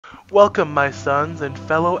Welcome, my sons and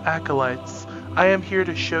fellow acolytes. I am here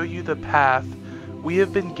to show you the path. We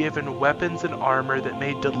have been given weapons and armor that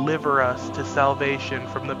may deliver us to salvation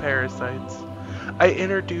from the parasites. I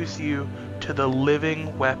introduce you to the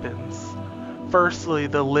living weapons. Firstly,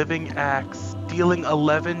 the living axe, dealing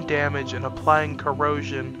 11 damage and applying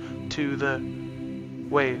corrosion to the...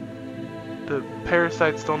 Wait, the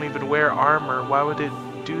parasites don't even wear armor. Why would it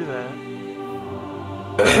do that?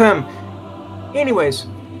 Anyways,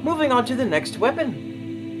 moving on to the next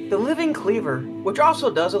weapon. The living cleaver, which also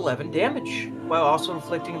does 11 damage, while also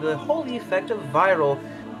inflicting the holy effect of viral,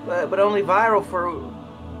 but only viral for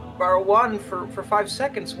 5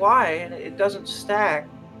 seconds. Why? And it doesn't stack.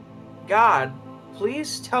 God,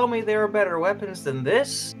 please tell me there are better weapons than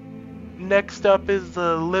this? Next up is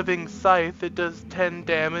the living scythe. It does 10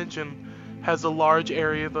 damage and has a large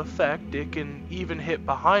area of effect. It can even hit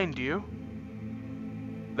behind you.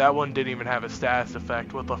 That one didn't even have a status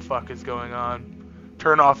effect. What the fuck is going on?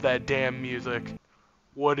 Turn off that damn music.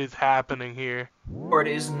 What is happening here? Or it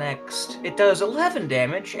is next. It does 11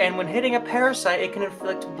 damage, and when hitting a parasite, it can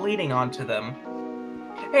inflict bleeding onto them.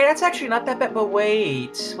 Hey, that's actually not that bad, but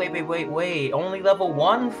wait. Only level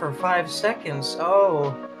 1 for 5 seconds.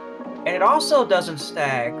 Oh. And it also doesn't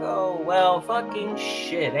stack. Oh, well, fucking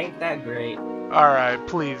shit. Ain't that great. Alright,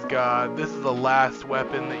 please God, this is the last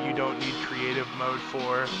weapon that you don't need creative mode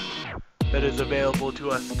for, that is available to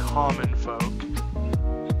us common folk.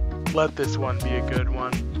 Let this one be a good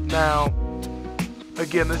one. Now,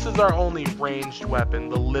 again, this is our only ranged weapon,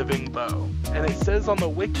 the living bow, and it says on the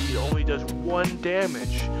wiki it only does 1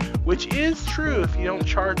 damage, which is true if you don't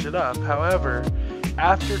charge it up. However,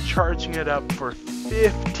 after charging it up for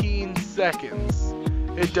 15 seconds,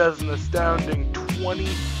 it does an astounding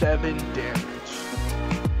 27 damage.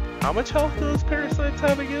 How much health do those parasites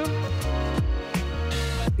have again?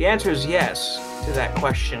 The answer is yes to that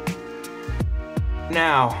question.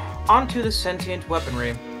 Now, onto the sentient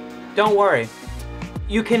weaponry. Don't worry,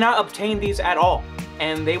 you cannot obtain these at all,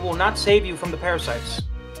 and they will not save you from the parasites.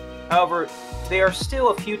 However, they are still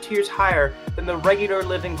a few tiers higher than the regular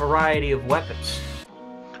living variety of weapons.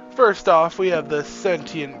 First off, we have the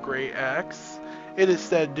sentient great axe. It is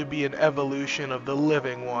said to be an evolution of the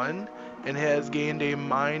living one, and has gained a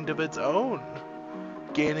mind of its own,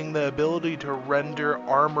 gaining the ability to render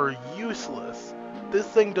armor useless. This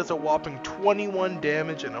thing does a whopping 21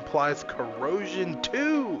 damage and applies corrosion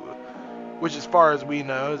 2, which as far as we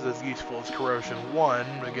know is as useful as corrosion 1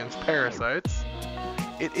 against parasites.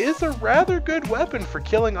 It is a rather good weapon for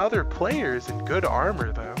killing other players in good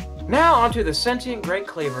armor though. Now onto the Sentient Great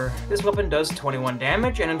Cleaver. This weapon does 21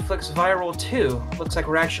 damage and inflicts viral 2. Looks like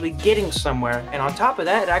we're actually getting somewhere. And on top of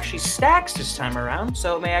that, it actually stacks this time around,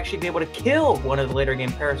 so it may actually be able to kill one of the later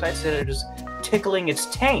game parasites that are just tickling its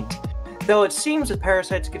taint. Though it seems that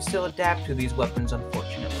parasites can still adapt to these weapons,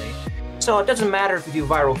 unfortunately. So it doesn't matter if you do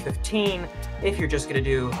viral 15, if you're just gonna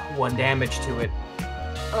do 1 damage to it.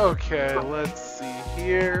 Okay, let's see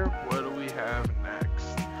here. What do we have next?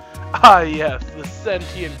 Ah yes, the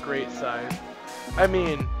Sentient Great Scythe. I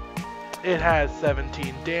mean, it has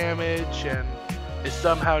 17 damage and is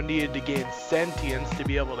somehow needed to gain sentience to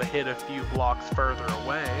be able to hit a few blocks further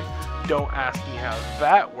away. Don't ask me how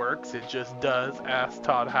that works, it just does, ask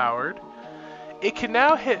Todd Howard. It can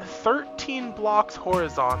now hit 13 blocks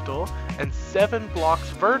horizontal and 7 blocks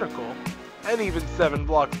vertical, and even 7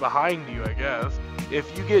 blocks behind you, I guess.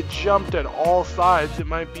 If you get jumped at all sides, it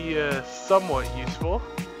might be somewhat useful.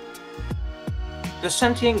 The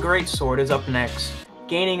Sentient Greatsword is up next.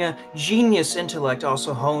 Gaining a genius intellect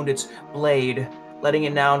also honed its blade, letting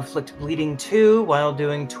it now inflict bleeding 2 while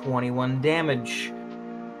doing 21 damage.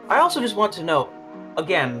 I also just want to note,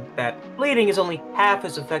 again, that bleeding is only half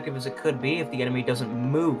as effective as it could be if the enemy doesn't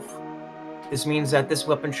move. This means that this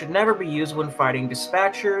weapon should never be used when fighting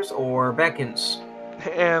dispatchers or beacons.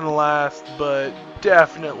 And last, but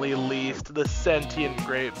definitely least, the Sentient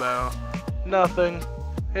Great Bow. Nothing.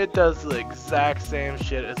 It does the exact same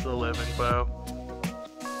shit as the living bow.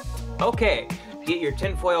 Okay, get your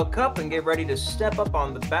tinfoil cup and get ready to step up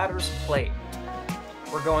on the batter's plate.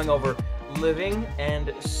 We're going over living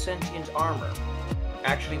and sentient armor.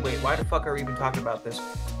 Actually, wait, why the fuck are we even talking about this?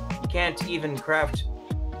 You can't even craft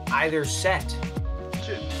either set.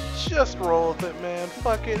 Just roll with it, man.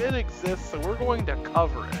 Fuck it, it exists, so we're going to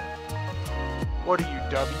cover it. What are you,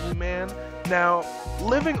 W, man? Now,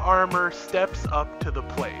 living armor steps up to the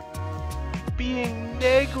plate, being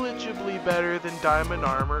negligibly better than diamond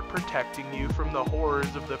armor, protecting you from the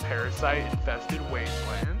horrors of the parasite-infested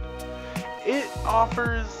wasteland. It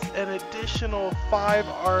offers an additional 5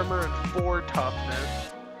 armor and 4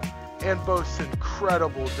 toughness, and boasts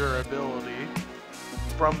incredible durability.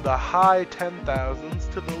 from the high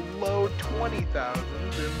 10,000s to the low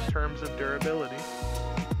 20,000s in terms of durability.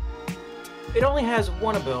 It only has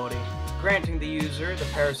one ability, granting the user the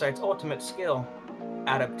parasite's ultimate skill,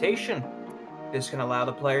 Adaptation. This can allow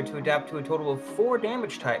the player to adapt to a total of 4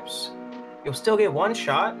 damage types. You'll still get one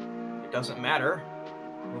shot, it doesn't matter.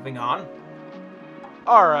 Moving on.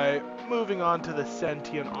 Alright, moving on to the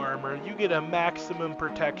sentient armor, you get a maximum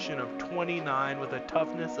protection of 29 with a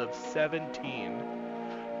toughness of 17.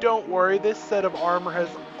 Don't worry, this set of armor has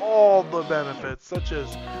all the benefits, such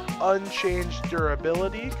as unchanged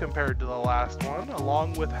durability compared to the last one,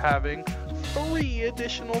 along with having 3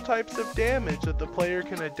 additional types of damage that the player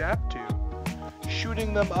can adapt to,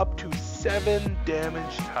 shooting them up to 7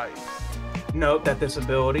 damage types. Note that this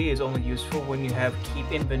ability is only useful when you have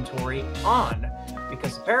Keep Inventory on,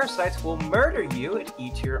 because the parasites will murder you and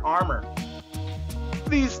eat your armor.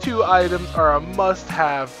 These 2 items are a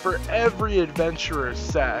must-have for every adventurer's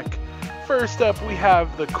sack. First up, we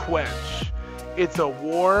have the Quench. It's a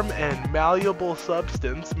warm and malleable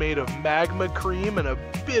substance made of magma cream and a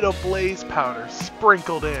bit of blaze powder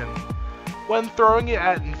sprinkled in. When throwing it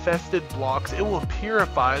at infested blocks, it will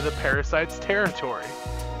purify the parasite's territory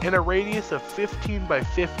in a radius of 15 by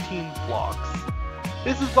 15 blocks.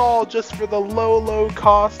 This is all just for the low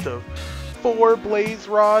cost of 4 blaze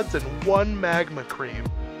rods and 1 magma cream.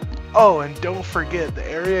 Oh, and don't forget, the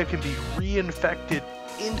area can be reinfected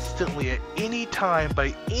instantly at any time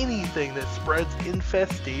by anything that spreads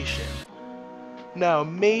infestation. Now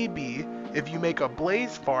maybe, if you make a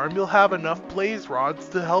blaze farm, you'll have enough blaze rods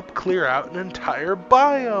to help clear out an entire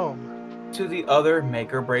biome. To the other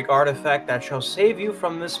make or break artifact that shall save you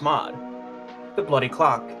from this mod, the Bloody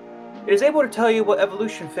Clock. It is able to tell you what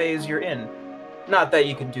evolution phase you're in. Not that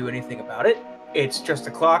you can do anything about it, it's just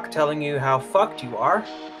a clock telling you how fucked you are.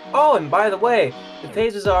 Oh, and by the way, the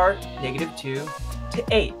phases are -2 to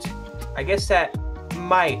 8. I guess that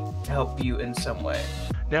might help you in some way.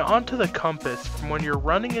 Now onto the compass, from when you're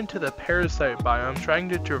running into the parasite biome trying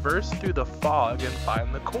to traverse through the fog and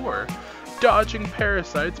find the core, dodging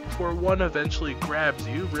parasites before one eventually grabs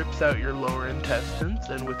you, rips out your lower intestines,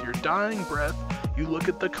 and with your dying breath, you look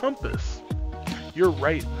at the compass. You're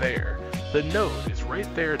right there. The node is right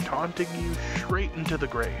there taunting you straight into the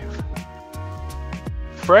grave.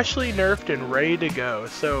 Freshly nerfed and ready to go,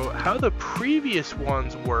 so how the previous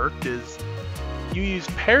ones worked is you use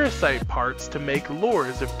parasite parts to make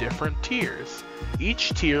lures of different tiers.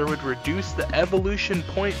 Each tier would reduce the evolution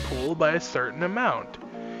point pool by a certain amount.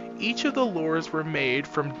 Each of the lures were made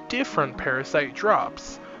from different parasite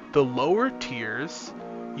drops. The lower tiers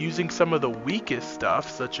using some of the weakest stuff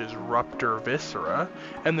such as Ruptor Viscera,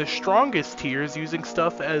 and the strongest tiers using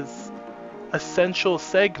stuff as essential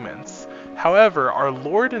segments. However, our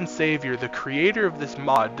Lord and Savior, the creator of this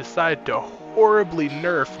mod, decided to horribly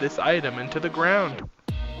nerf this item into the ground.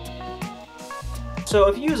 So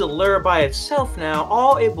if you use a lure by itself now,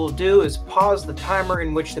 all it will do is pause the timer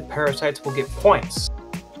in which the parasites will get points.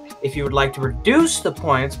 If you would like to reduce the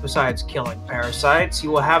points besides killing parasites,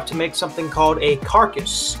 you will have to make something called a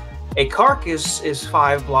carcass. A carcass is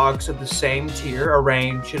 5 blocks of the same tier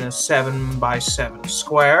arranged in a 7 by 7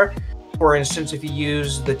 square. For instance, if you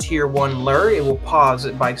use the tier 1 lure, it will pause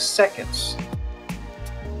it by seconds.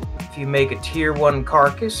 If you make a tier 1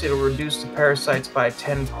 carcass, it will reduce the parasites by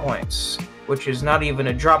 10 points, which is not even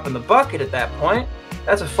a drop in the bucket at that point.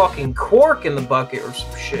 That's a fucking cork in the bucket or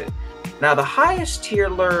some shit. Now, the highest tier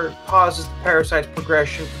lure pauses the parasite's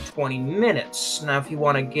progression for 20 minutes. Now, if you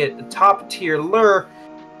want to get the top tier lure,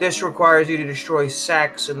 this requires you to destroy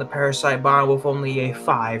sacks in the parasite biome with only a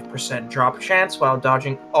 5% drop chance while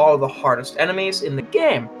dodging all the hardest enemies in the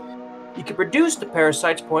game. You can reduce the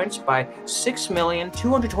parasite's points by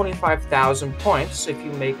 6,225,000 points if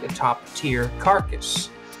you make a top tier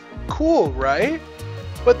carcass. Cool, right?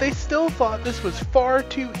 But they still thought this was far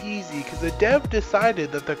too easy because the dev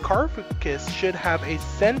decided that the carcass should have a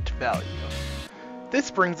scent value.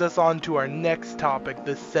 This brings us on to our next topic,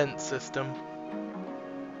 the scent system.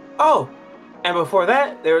 Oh, and before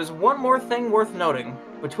that, there is one more thing worth noting.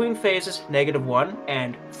 Between phases -1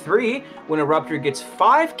 and 3, when a Ruptor gets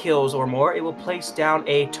 5 kills or more, it will place down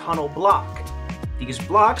a tunnel block. These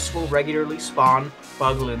blocks will regularly spawn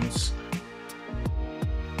buglins.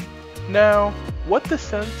 Now, what the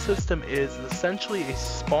scent system is essentially a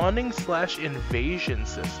spawning/invasion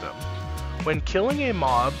system. When killing a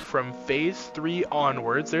mob from phase 3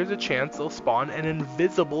 onwards, there's a chance they'll spawn an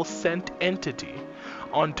invisible scent entity.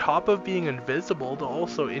 On top of being invisible, they're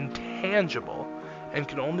also intangible, and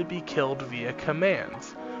can only be killed via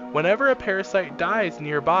commands. Whenever a parasite dies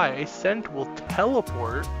nearby, a scent will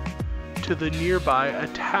teleport to the nearby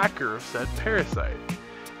attacker of said parasite.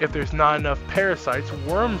 If there's not enough parasites,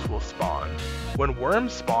 worms will spawn. When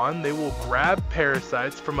worms spawn, they will grab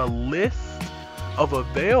parasites from a list of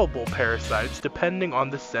available parasites depending on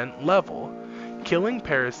the scent level. Killing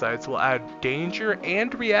parasites will add danger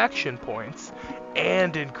and reaction points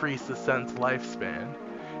and increase the scent's lifespan.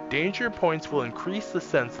 Danger points will increase the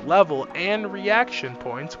scent's level, and reaction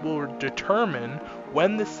points will determine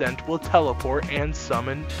when the scent will teleport and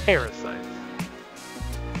summon parasites.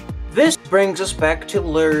 This brings us back to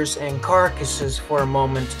lures and carcasses for a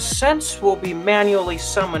moment. Scents will be manually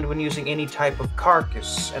summoned when using any type of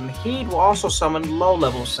carcass, and the Heed will also summon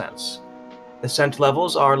low-level scents. The scent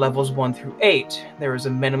levels are levels 1 through 8. There is a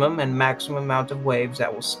minimum and maximum amount of waves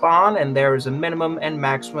that will spawn, and there is a minimum and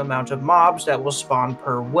maximum amount of mobs that will spawn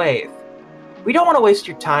per wave. We don't want to waste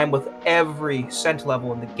your time with every scent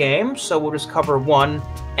level in the game, so we'll just cover 1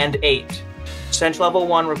 and 8. Scent level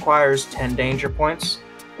 1 requires 10 danger points.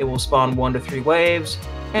 It will spawn 1 to 3 waves,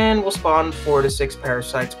 and will spawn 4 to 6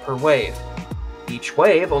 parasites per wave. Each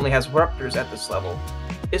wave only has Ruptors at this level.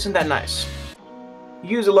 Isn't that nice?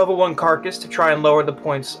 Use a level 1 carcass to try and lower the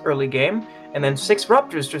points early game, and then 6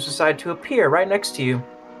 Ruptors just decide to appear right next to you.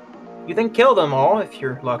 You then kill them all if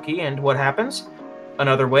you're lucky, and what happens?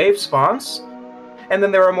 Another wave spawns, and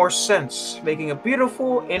then there are more scents, making a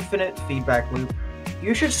beautiful infinite feedback loop.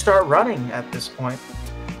 You should start running at this point.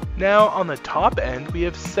 Now on the top end we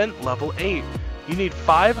have scent level 8. You need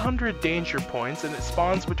 500 danger points and it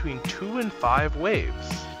spawns between 2 and 5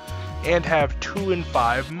 waves, and have 2 and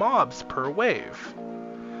 5 mobs per wave.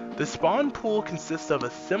 The spawn pool consists of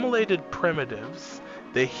assimilated primitives,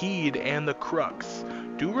 the Heed, and the Crux.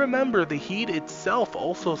 Do remember the Heed itself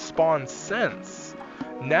also spawns scents.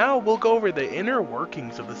 Now we'll go over the inner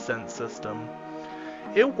workings of the scent system.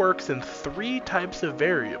 It works in 3 types of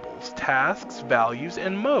variables: tasks, values,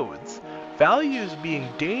 and modes. Values being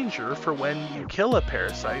danger for when you kill a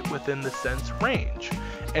parasite within the scent's range,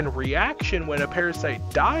 and reaction when a parasite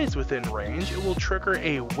dies within range, it will trigger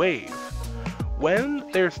a wave. When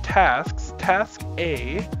there's tasks, task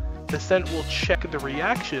A, the scent will check the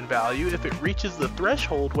reaction value. If it reaches the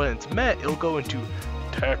threshold when it's met, it'll go into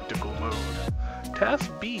tactical mode.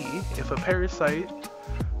 Task B, if a parasite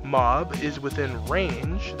mob is within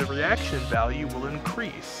range, the reaction value will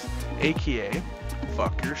increase, aka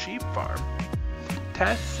fuck your sheep farm.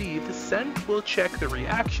 Task C, the scent will check the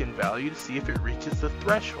reaction value to see if it reaches the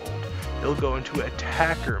threshold. It'll go into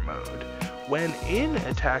attacker mode. When in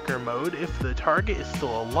attacker mode, if the target is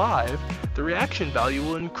still alive, the reaction value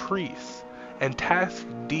will increase. And task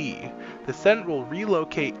D, the scent will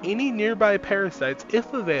relocate any nearby parasites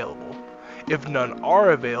if available. If none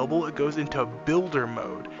are available, it goes into builder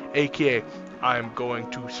mode, aka I'm going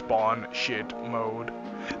to spawn shit mode.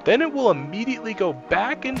 Then it will immediately go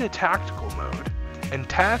back into tactical mode. And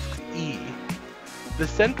task E, the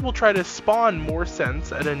scent will try to spawn more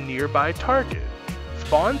scents at a nearby target.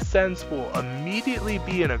 Spawn scents will immediately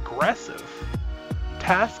be an aggressive.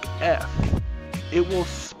 Task F, it will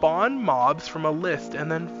spawn mobs from a list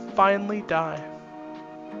and then finally die.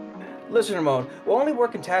 Listener mode will only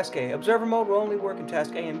work in task A. Observer mode will only work in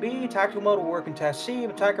task A and B. Tactical mode will work in task C.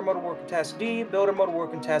 Attacker mode will work in task D. Builder mode will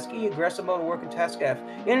work in task E. Aggressive mode will work in task F.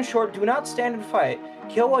 In short, do not stand and fight.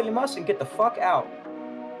 Kill what you must and get the fuck out.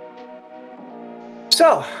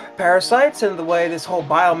 So, parasites and the way this whole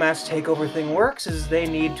biomass takeover thing works is they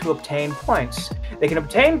need to obtain points. They can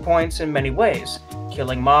obtain points in many ways.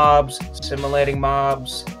 Killing mobs, assimilating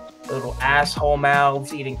mobs, little asshole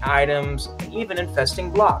mouths, eating items, and even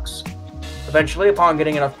infesting blocks. Eventually, upon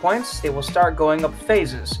getting enough points, they will start going up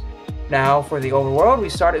phases. Now, for the overworld, we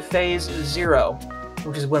start at phase 0,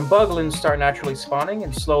 which is when buglins start naturally spawning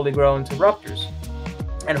and slowly grow into Ruptors.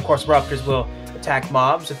 And of course, Ruptors will attack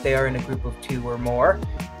mobs if they are in a group of 2 or more.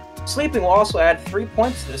 Sleeping will also add 3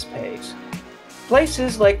 points to this phase.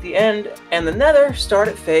 Places like the End and the Nether start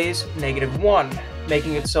at phase -1,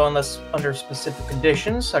 making it so unless under specific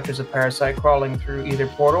conditions, such as a parasite crawling through either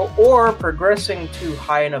portal or progressing to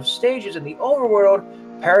high enough stages in the overworld,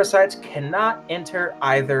 parasites cannot enter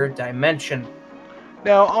either dimension.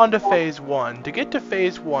 Now on to phase 1. To get to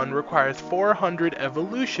phase 1 requires 400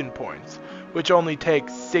 evolution points, which only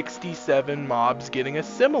takes 67 mobs getting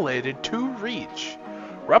assimilated to reach.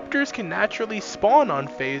 Ruptors can naturally spawn on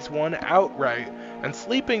phase 1 outright, and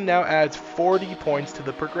sleeping now adds 40 points to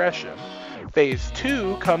the progression. Phase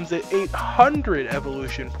 2 comes at 800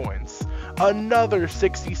 evolution points, another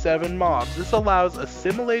 67 mobs. This allows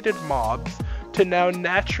assimilated mobs to now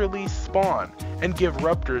naturally spawn and give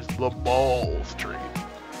Ruptors the balls treat.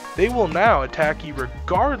 They will now attack you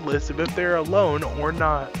regardless of if they're alone or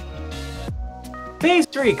not. Phase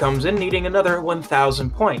 3 comes in needing another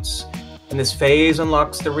 1000 points. And this phase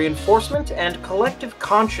unlocks the reinforcement and collective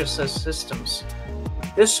consciousness systems.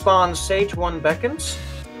 This spawns Stage 1 beacons.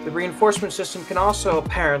 The reinforcement system can also,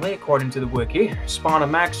 apparently, according to the wiki, spawn a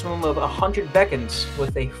maximum of 100 beacons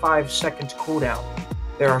with a 5-second cooldown.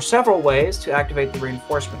 There are several ways to activate the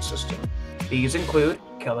reinforcement system. These include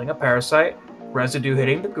killing a parasite, residue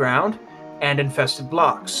hitting the ground, and infested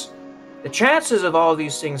blocks. The chances of all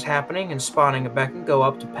these things happening and spawning a beacon go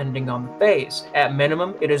up depending on the phase. At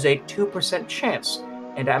minimum, it is a 2% chance,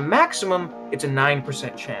 and at maximum, it's a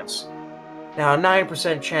 9% chance. Now, a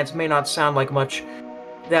 9% chance may not sound like much.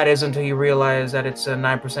 That is until you realize that it's a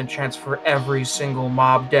 9% chance for every single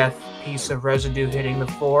mob death, piece of residue hitting the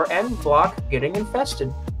floor, and block getting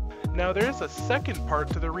infested. Now there is a second part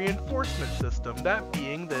to the reinforcement system, that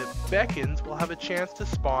being that beacons will have a chance to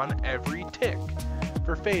spawn every tick.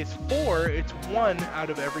 For phase 4, it's 1 out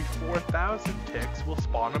of every 4,000 ticks will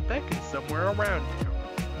spawn a beacon somewhere around you.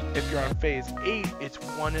 If you're on phase 8, it's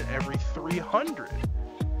 1 in every 300.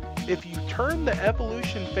 If you turn the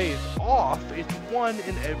evolution phase off, it's 1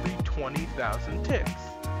 in every 20,000 ticks.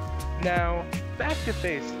 Now, back to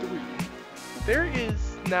phase 3. There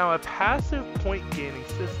is now a passive point gaining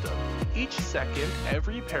system. Each second,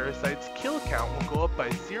 every parasite's kill count will go up by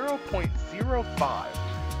 0.05.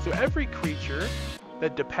 So every creature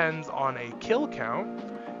that depends on a kill count,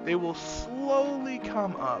 they will slowly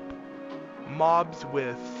come up. Mobs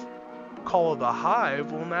with Call of the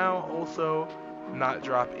Hive will now also not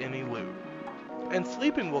drop any loot. And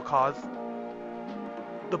sleeping will cause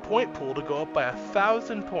the point pool to go up by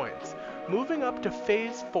 1,000 points. Moving up to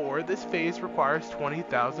phase 4, this phase requires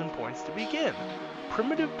 20,000 points to begin.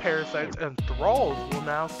 Primitive parasites and thralls will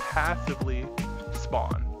now passively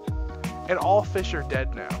spawn. And all fish are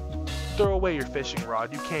dead now. Throw away your fishing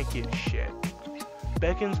rod, you can't get shit.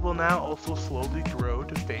 Beacons will now also slowly grow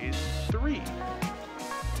to phase 3.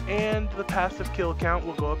 And the passive kill count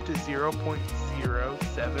will go up to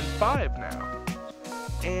 0.075 now.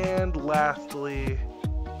 And lastly,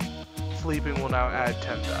 sleeping will now add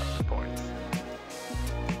 10,000 points.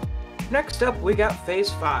 Next up, we got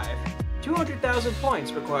phase 5. 200,000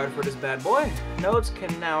 points required for this bad boy. Nodes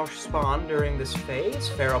can now spawn during this phase.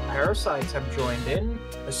 Feral parasites have joined in.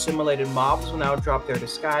 Assimilated mobs will now drop their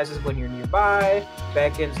disguises when you're nearby.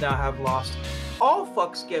 Beacons now have lost all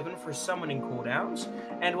fucks given for summoning cooldowns,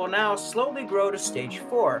 and will now slowly grow to stage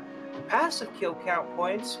 4. The passive kill count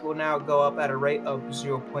points will now go up at a rate of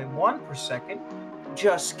 0.1 per second.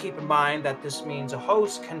 Just keep in mind that this means a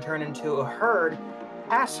host can turn into a herd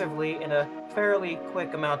passively in a fairly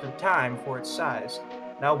quick amount of time for its size.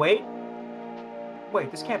 Now wait,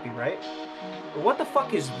 this can't be right. What the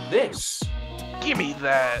fuck is this? Gimme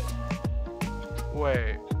that!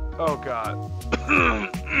 Wait, oh god.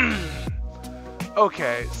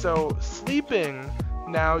 Okay, so sleeping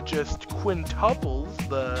now just quintuples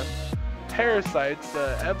the parasites,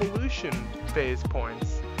 the evolution phase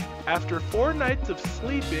points. After 4 nights of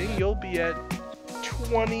sleeping, you'll be at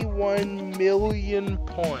 21 million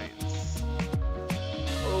points.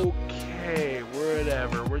 Okay,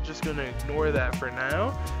 whatever. We're just gonna ignore that for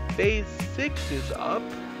now. Phase 6 is up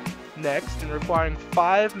next and requiring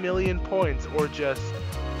 5 million points or just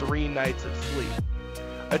 3 nights of sleep.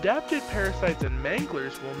 Adapted parasites and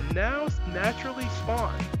manglers will now naturally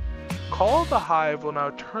spawn. Call of the Hive will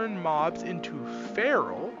now turn mobs into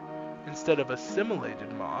feral instead of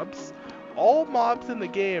assimilated mobs. All mobs in the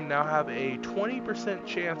game now have a 20%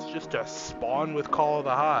 chance just to spawn with Call of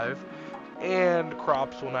the Hive, and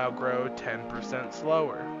crops will now grow 10%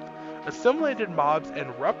 slower. Assimilated mobs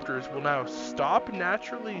and ruptors will now stop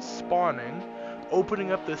naturally spawning,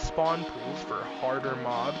 opening up the spawn pools for harder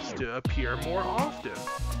mobs to appear more often.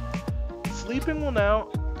 Sleeping will now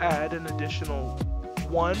add an additional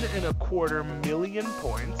 1.25 million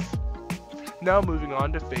points. Now moving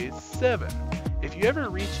on to phase 7. If you ever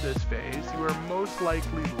reach this phase, you are most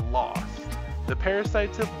likely lost. The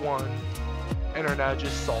parasites have won and are now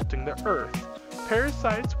just salting the earth.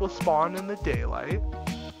 Parasites will spawn in the daylight.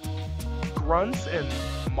 Grunts and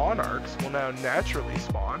monarchs will now naturally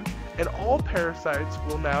spawn, and all parasites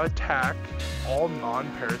will now attack all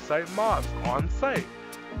non-parasite mobs on sight.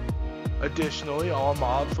 Additionally, all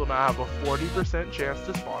mobs will now have a 40% chance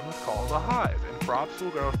to spawn with Call of the Hive, and crops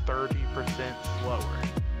will grow 30% slower.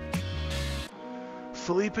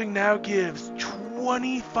 Sleeping now gives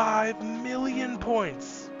 25 million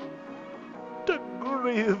points to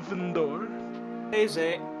Gryffindor. Phase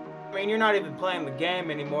 8. I mean, you're not even playing the game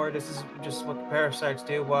anymore. This is just what the parasites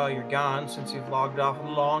do while you're gone, since you've logged off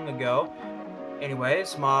long ago.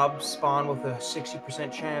 Anyways, mobs spawn with a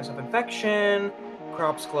 60% chance of infection.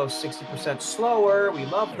 Crops glow 60% slower. We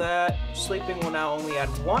love that. Sleeping will now only add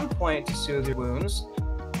 1 point to soothe your wounds.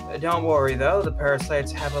 Don't worry though, the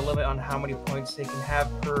parasites have a limit on how many points they can have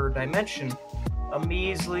per dimension. A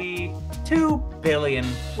measly 2 billion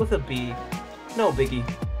with a B. No biggie.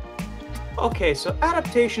 Okay, so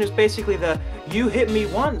adaptation is basically the you hit me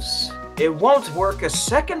once. It won't work a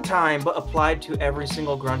second time, but applied to every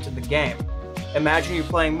single grunt in the game. Imagine you're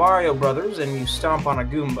playing Mario Brothers and you stomp on a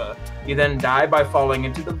Goomba. You then die by falling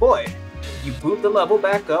into the void. You boot the level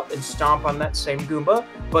back up and stomp on that same Goomba,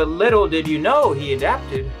 but little did you know he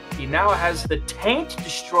adapted. He now has the Taint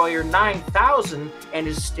Destroyer 9000 and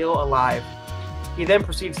is still alive. He then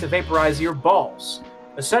proceeds to vaporize your balls.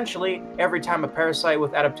 Essentially, every time a parasite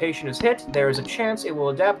with adaptation is hit, there is a chance it will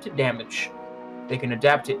adapt to damage. They can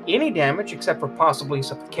adapt to any damage except for possibly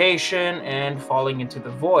suffocation and falling into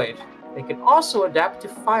the void. They can also adapt to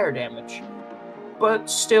fire damage, but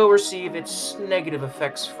still receive its negative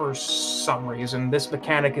effects for some reason. This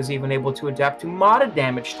mechanic is even able to adapt to modded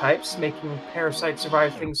damage types, making parasites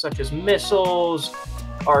survive things such as missiles,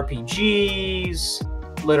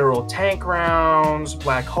 RPGs, literal tank rounds,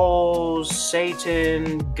 black holes,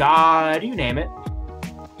 Satan, God, you name it.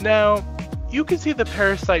 Now, you can see the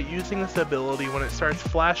parasite using this ability when it starts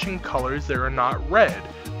flashing colors that are not red.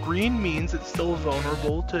 Green means it's still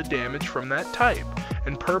vulnerable to damage from that type,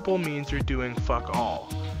 and purple means you're doing fuck all.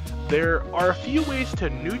 There are a few ways to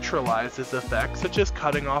neutralize this effect, such as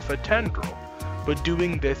cutting off a tendril, but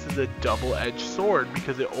doing this is a double-edged sword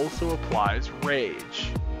because it also applies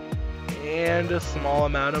rage and a small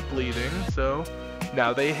amount of bleeding, so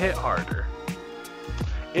now they hit harder.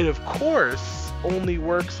 It of course only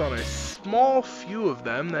works on a small few of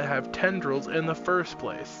them that have tendrils in the first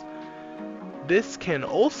place. This can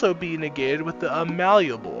also be negated with the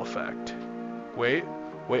malleable effect. Wait,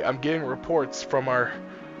 I'm getting reports from our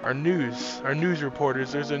news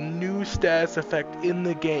reporters. There's a new status effect in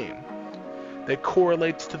the game that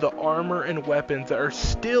correlates to the armor and weapons that are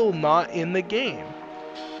still not in the game.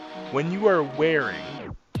 When you are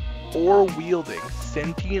wearing or wielding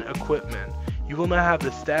sentient equipment, you will now have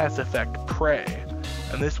the status effect Prey,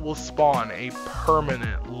 and this will spawn a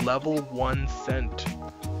permanent level 1 scent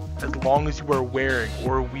as long as you are wearing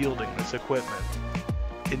or wielding this equipment.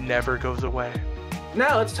 It never goes away.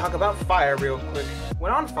 Now let's talk about fire real quick.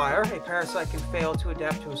 When on fire, a parasite can fail to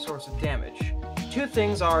adapt to a source of damage. Two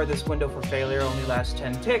things are this window for failure only lasts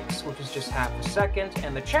 10 ticks, which is just half a second,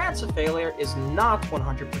 and the chance of failure is not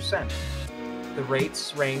 100%. The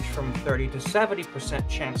rates range from 30 to 70%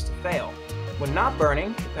 chance to fail. When not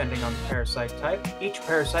burning, depending on the parasite type, each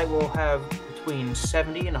parasite will have between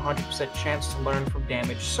 70 and 100% chance to learn from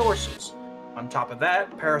damaged sources. On top of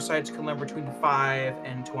that, parasites can learn between 5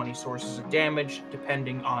 and 20 sources of damage,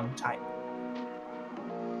 depending on type.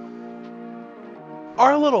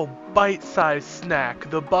 Our little bite-sized snack,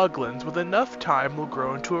 the Buglins, with enough time will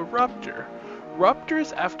grow into a Ruptor.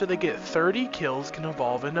 Ruptors, after they get 30 kills, can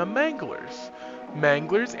evolve into Manglers.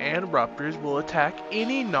 Manglers and Ruptors will attack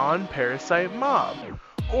any non-parasite mob,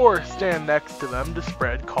 or stand next to them to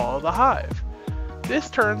spread Call of the Hive. This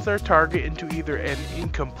turns their target into either an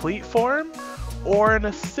incomplete form, or an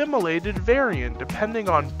assimilated variant, depending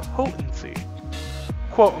on potency.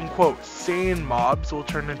 Quote-unquote sane mobs will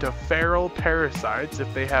turn into feral parasites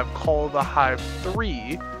if they have Call of the Hive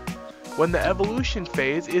 3, when the evolution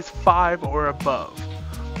phase is 5 or above.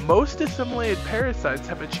 Most assimilated parasites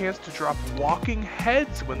have a chance to drop walking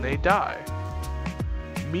heads when they die.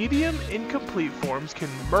 Medium incomplete forms can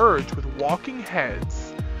merge with walking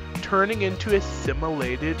heads, turning into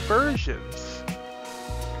assimilated versions.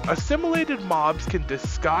 Assimilated mobs can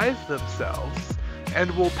disguise themselves and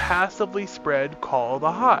will passively spread Call of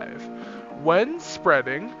the Hive. When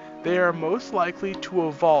spreading, they are most likely to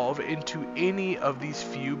evolve into any of these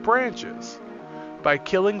few branches. By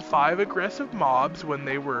killing 5 aggressive mobs when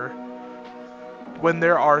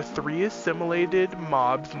there are 3 assimilated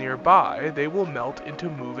mobs nearby, they will melt into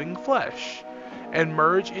moving flesh and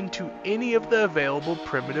merge into any of the available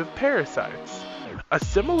primitive parasites.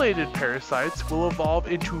 Assimilated parasites will evolve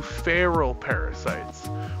into feral parasites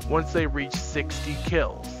once they reach 60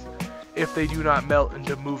 kills, if they do not melt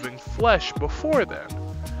into moving flesh before then.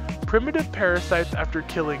 Primitive parasites, after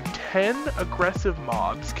killing 10 aggressive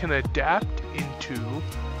mobs, can adapt into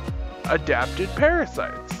adapted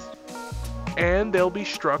parasites, and they'll be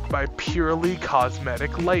struck by purely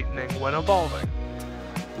cosmetic lightning when evolving.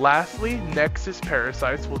 Lastly, Nexus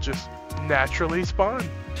parasites will just naturally spawn.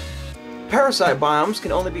 Parasite biomes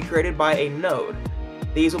can only be created by a node.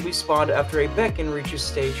 These will be spawned after a beacon reaches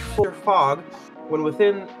stage 4 fog, when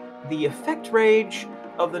within the effect range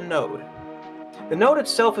of the node. The node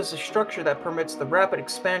itself is a structure that permits the rapid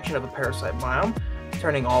expansion of a parasite biome,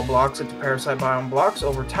 turning all blocks into parasite biome blocks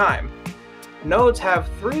over time. Nodes have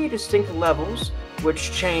 3 distinct levels,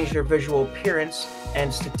 which change their visual appearance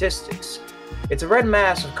and statistics. It's a red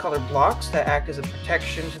mass of colored blocks that act as a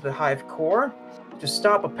protection to the hive core to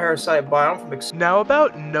stop a parasite biome from Now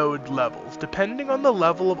about node levels. Depending on the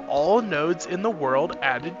level of all nodes in the world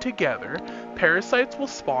added together, parasites will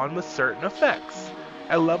spawn with certain effects.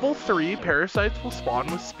 At level 3, parasites will spawn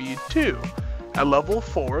with speed 2. At level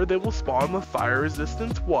 4, they will spawn with fire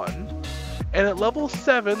resistance 1. And at level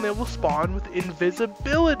 7, they will spawn with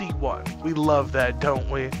invisibility 1. We love that, don't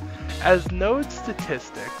we? As node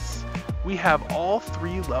statistics, we have all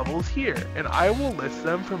 3 levels here, and I will list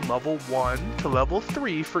them from level 1 to level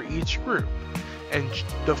 3 for each group. And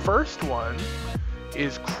the first one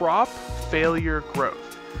is crop failure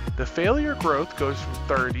growth. The failure growth goes from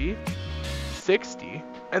 30, 60,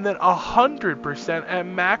 and then 100% at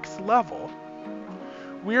max level.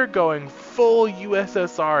 We are going full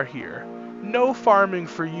USSR here. No farming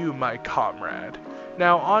for you, my comrade.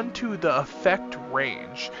 Now onto the effect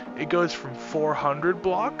range. It goes from 400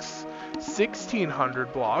 blocks,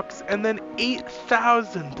 1600 blocks, and then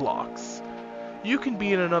 8000 blocks. You can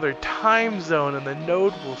be in another time zone and the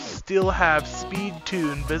node will still have speed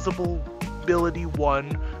 2, invisibility 1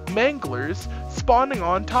 manglers spawning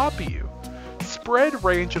on top of you. Spread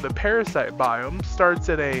range of the parasite biome starts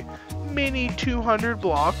at a mini 200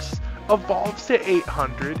 blocks, evolves to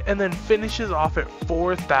 800, and then finishes off at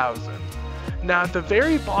 4000. Now at the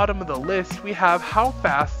very bottom of the list we have how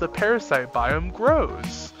fast the parasite biome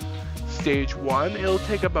grows. Stage 1, it'll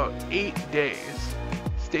take about 8 days.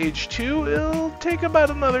 Stage 2, it'll take about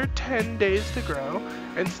another 10 days to grow.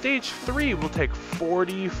 And stage 3 will take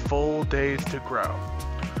 40 full days to grow.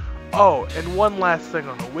 Oh, and one last thing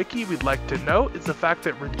on the wiki we'd like to note is the fact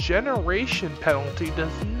that regeneration penalty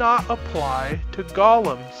does not apply to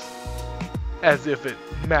golems. As if it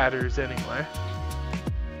matters anyway.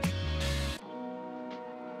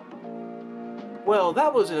 Well,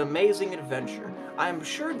 that was an amazing adventure. I am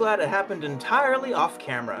sure glad it happened entirely off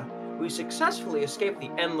camera. We successfully escaped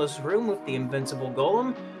the endless room with the invincible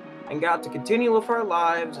golem, and got to continue with our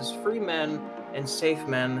lives as free men and safe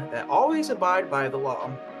men that always abide by the law.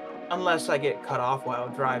 Unless I get cut off while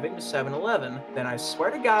driving to 7-Eleven, then I swear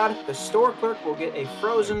to God, the store clerk will get a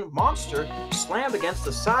frozen monster slammed against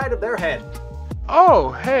the side of their head.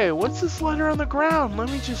 Oh, hey, what's this letter on the ground? Let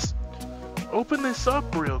me just open this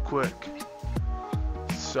up real quick.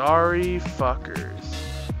 Sorry, fuckers.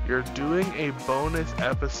 You're doing a bonus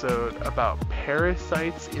episode about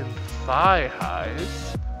parasites in thigh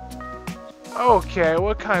highs? Okay,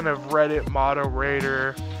 what kind of Reddit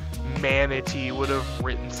moderator manatee would have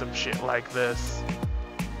written some shit like this?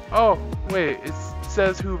 Oh, wait, it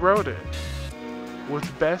says who wrote it. With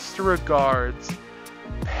best regards,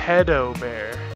 Pedo Bear.